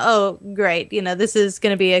thought, oh, great, this is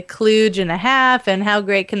going to be a kludge and a half, and how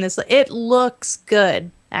great can this look? It looks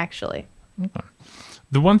good, actually. Okay.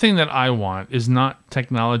 The one thing that I want is not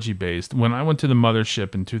technology based. When I went to the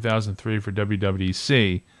mothership in 2003 for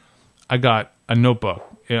WWDC, I got a notebook.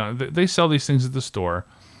 They sell these things at the store,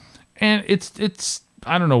 and it's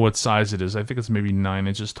I don't know what size it is. I think it's maybe 9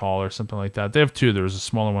 inches tall or something like that. They have two. There was a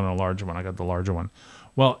smaller one and a larger one. I got the larger one.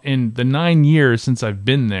 Well, in the 9 years since I've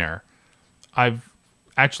been there, I've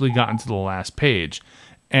actually gotten to the last page,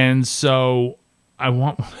 and so I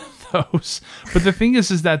want one of those. But the thing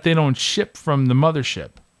is that they don't ship from the mothership.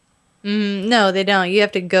 No, they don't. You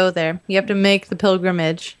have to go there. You have to make the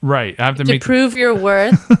pilgrimage. Right. I have to prove your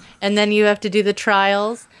worth, and then you have to do the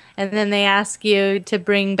trials, and then they ask you to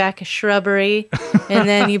bring back a shrubbery, and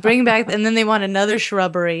then you bring back, and then they want another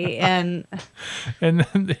shrubbery, and then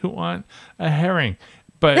they want a herring.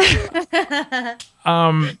 But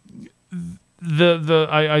I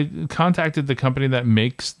contacted the company that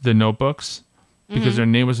makes the notebooks, because their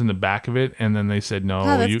name was in the back of it, and then they said no.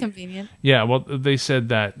 Oh, that's convenient. Yeah, well, they said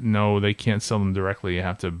that no, they can't sell them directly. You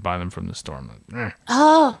have to buy them from the store. I'm like,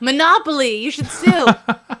 oh, monopoly! You should sue.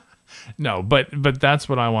 No, but that's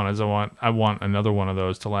what I want. I want another one of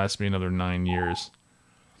those to last me another 9 years.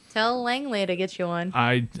 Tell Langley to get you one.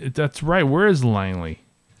 That's right. Where is Langley?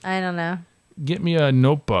 I don't know. Get me a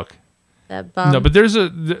notebook. That bum. No, but there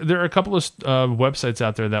are a couple of websites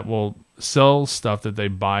out there that will sell stuff that they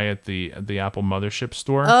buy at the Apple mothership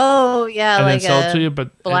store. Oh yeah, and like then sell it to you,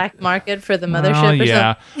 but black market for the mothership.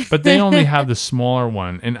 Yeah, but they only have the smaller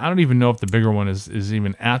one, and I don't even know if the bigger one is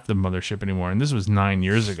even at the mothership anymore. And this was 9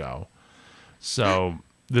 years ago, so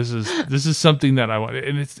this is something that I want.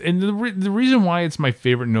 And the reason why it's my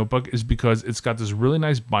favorite notebook is because it's got this really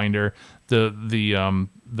nice binder.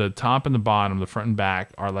 The top and the bottom, the front and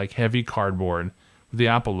back, are like heavy cardboard with the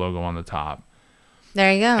Apple logo on the top.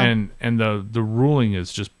 There you go. And the ruling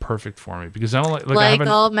is just perfect for me, because I don't like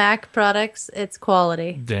all Mac products, it's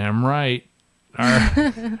quality. Damn right. All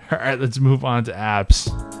right, let's move on to apps.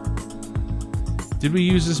 Did we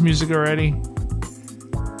use this music already?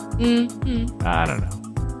 I don't know.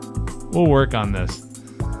 We'll work on this.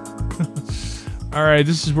 All right,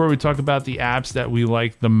 this is where we talk about the apps that we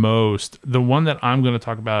like the most. The one that I'm going to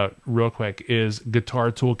talk about real quick is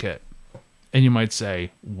Guitar Toolkit. And you might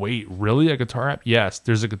say, wait, really? A guitar app? Yes,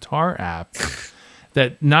 there's a guitar app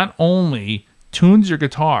that not only tunes your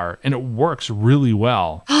guitar, and it works really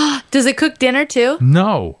well. Does it cook dinner too?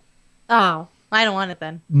 No. Oh, I don't want it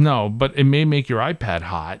then. No, but it may make your iPad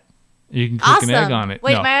hot. You can cook an egg on it.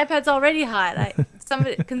 Wait, my iPad's already hot. Some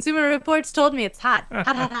Consumer Reports told me it's hot.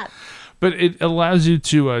 Hot. But it allows you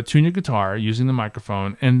to tune your guitar using the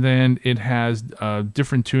microphone, and then it has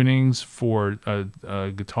different tunings for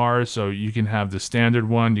guitars. So you can have the standard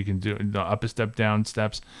one, you can do the up a step, down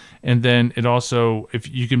steps, and then it also, if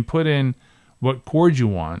you can put in what chord you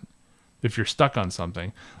want, if you're stuck on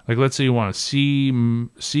something, like let's say you want a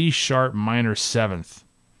C sharp minor seventh,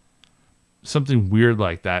 something weird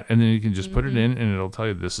like that, and then you can just put it in, and it'll tell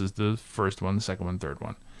you this is the first one, the second one, third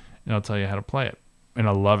one, and I'll tell you how to play it, and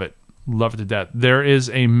I love it. Love it to death. There is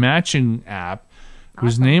a matching app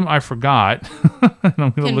whose name I forgot. And I'm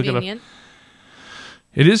going to look it up.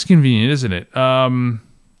 It is convenient, isn't it? I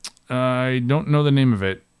don't know the name of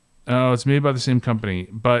it. Oh, it's made by the same company,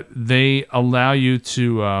 but they allow you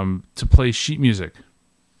to play sheet music.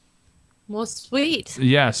 Well, sweet.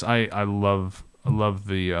 Yes, I love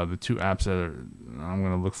the two apps that are. I'm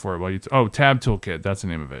going to look for it while you. Tab Toolkit. That's the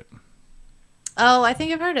name of it. Oh, I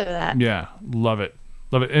think I've heard of that. Yeah, love it.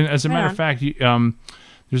 Love it. And as a matter of fact,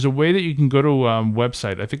 there's a way that you can go to a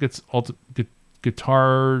website. I think it's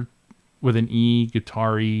guitar with an E,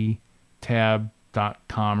 guitar-y,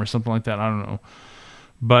 tab.com or something like that. I don't know.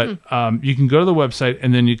 But you can go to the website,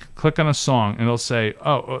 and then you click on a song, and it'll say,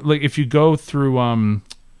 like if you go through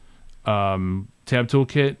Tab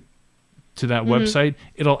Toolkit to that website,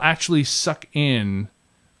 it'll actually suck in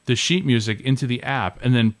the sheet music into the app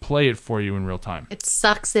and then play it for you in real time. It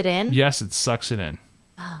sucks it in? Yes, it sucks it in.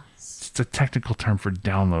 Oh. It's a technical term for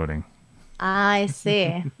downloading. I see.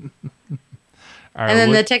 All right, and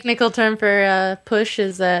then the technical term for push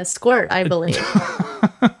is squirt, I believe.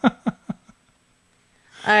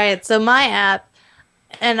 All right, so my app,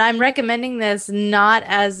 and I'm recommending this not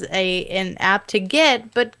as an app to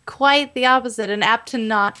get, but quite the opposite, an app to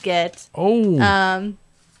not get. Oh.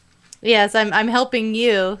 Yes, I'm helping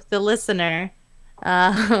you, the listener,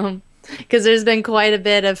 because there's been quite a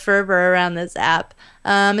bit of fervor around this app.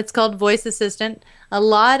 It's called Voice Assistant. A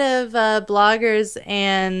lot of bloggers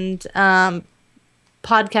and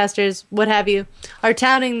podcasters, what have you, are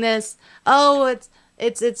touting this. Oh,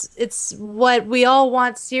 it's what we all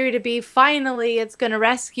want Siri to be. Finally, it's going to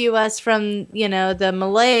rescue us from, the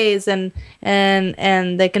malaise and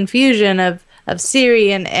the confusion of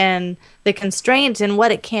Siri and the constraint and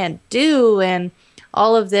what it can't do and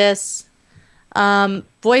all of this.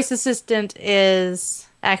 Voice Assistant is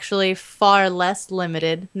actually far less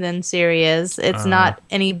limited than Siri is. It's not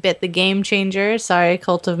any bit the game changer. Sorry,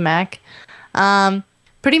 Cult of Mac.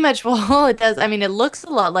 Pretty much all it does, I mean, it looks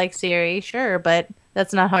a lot like Siri, sure, but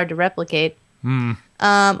that's not hard to replicate.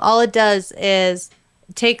 All it does is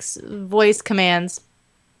takes voice commands,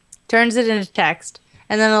 turns it into text,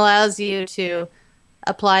 and then allows you to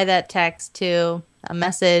apply that text to a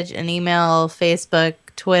message, an email, Facebook,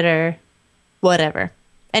 Twitter, whatever.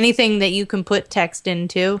 Anything that you can put text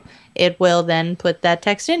into, it will then put that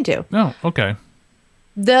text into. Oh, okay.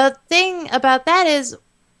 The thing about that is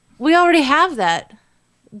we already have that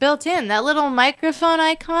built in. That little microphone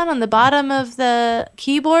icon on the bottom of the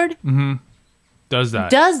keyboard does that.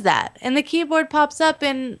 Does that. And the keyboard pops up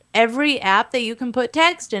in every app that you can put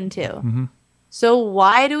text into. So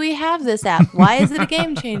why do we have this app? Why is it a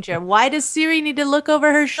game changer? Why does Siri need to look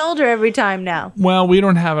over her shoulder every time now? Well, we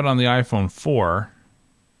don't have it on the iPhone 4.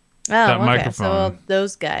 Oh, that okay. microphone. So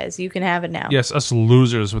those guys, you can have it now. Yes, us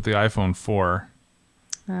losers with the iPhone 4.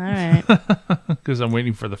 All right. Because I'm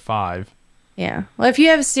waiting for the 5. Yeah. Well, if you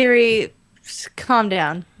have Siri, calm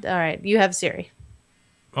down. All right. You have Siri.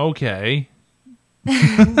 Okay.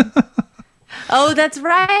 Oh, that's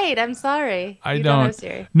right. I'm sorry. You don't have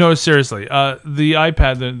Siri. No, seriously. The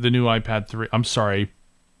iPad, the new iPad 3. I'm sorry.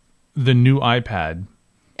 The new iPad,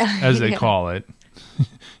 as they call it.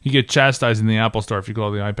 You get chastised in the Apple Store if you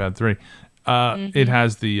call it the iPad 3. It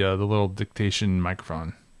has the little dictation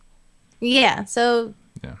microphone. Yeah. So.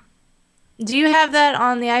 Yeah. Do you have that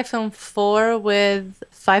on the iPhone 4 with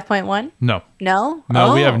 5.1? No. No?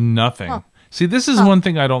 No, we have nothing. Huh. See, this is one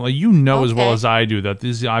thing I don't like. You know as well Okay. as I do that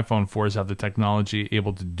these iPhone 4s have the technology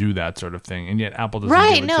able to do that sort of thing, and yet Apple doesn't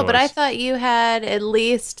Right, give it no, to but I us. thought you had at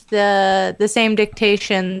least the same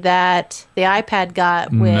dictation that the iPad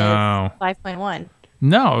got with No. 5.1.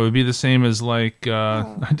 No, it would be the same as like, I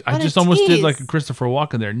what just a almost did tease. like a Christopher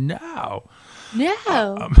Walken there. No.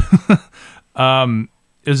 No.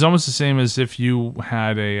 It's almost the same as if you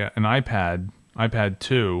had an iPad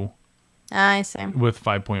 2 I see. with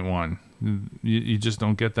 5.1. You just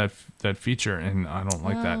don't get that feature, and I don't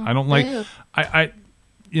like that. I don't like ew. I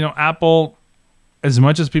Apple, as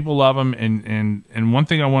much as people love them, and one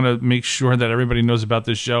thing I want to make sure that everybody knows about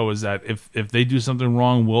this show is that if they do something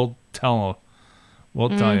wrong, we'll tell you,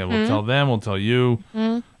 we'll tell them, we'll tell you.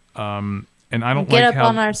 And I don't Get like up how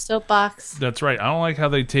on our soapbox. that's right. I don't like how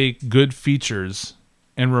they take good features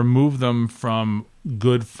and remove them from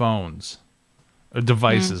good phones.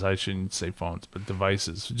 Devices, I shouldn't say phones, but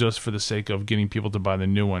devices, just for the sake of getting people to buy the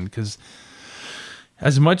new one. Because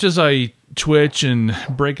as much as I twitch and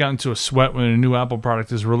break out into a sweat when a new Apple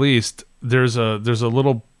product is released, there's a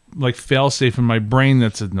little like fail-safe in my brain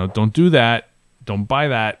that says, no, don't do that. Don't buy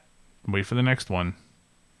that. Wait for the next one.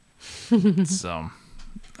 So,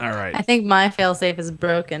 all right. I think my failsafe is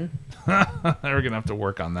broken. We're going to have to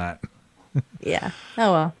work on that. Yeah.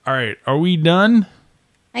 Oh, well. All right. Are we done?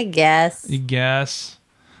 I guess. You guess.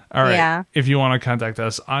 All right. Yeah. If you want to contact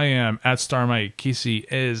us, I am at StarMike. Casey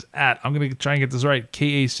is at, I'm going to try and get this right,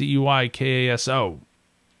 KACEYKASO.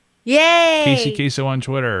 Yay! Casey Queso on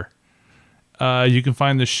Twitter. You can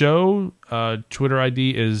find the show. Twitter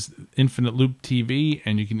ID is Infinite Loop TV,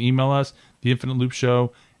 and you can email us,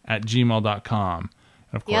 theinfiniteloopshow@gmail.com.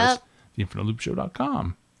 And of course,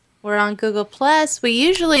 theinfiniteloopshow.com. We're on Google Plus. We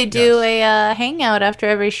usually do a hangout after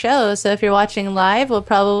every show. So if you're watching live, we'll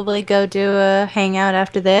probably go do a hangout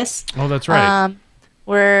after this. Oh, that's right.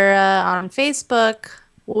 We're on Facebook.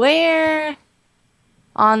 We're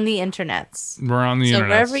on the internets. We're on the So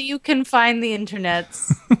internet. wherever you can find the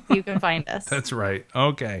internets, you can find us. That's right.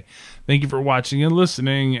 Okay. Thank you for watching and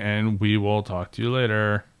listening, and we will talk to you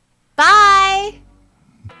later. Bye!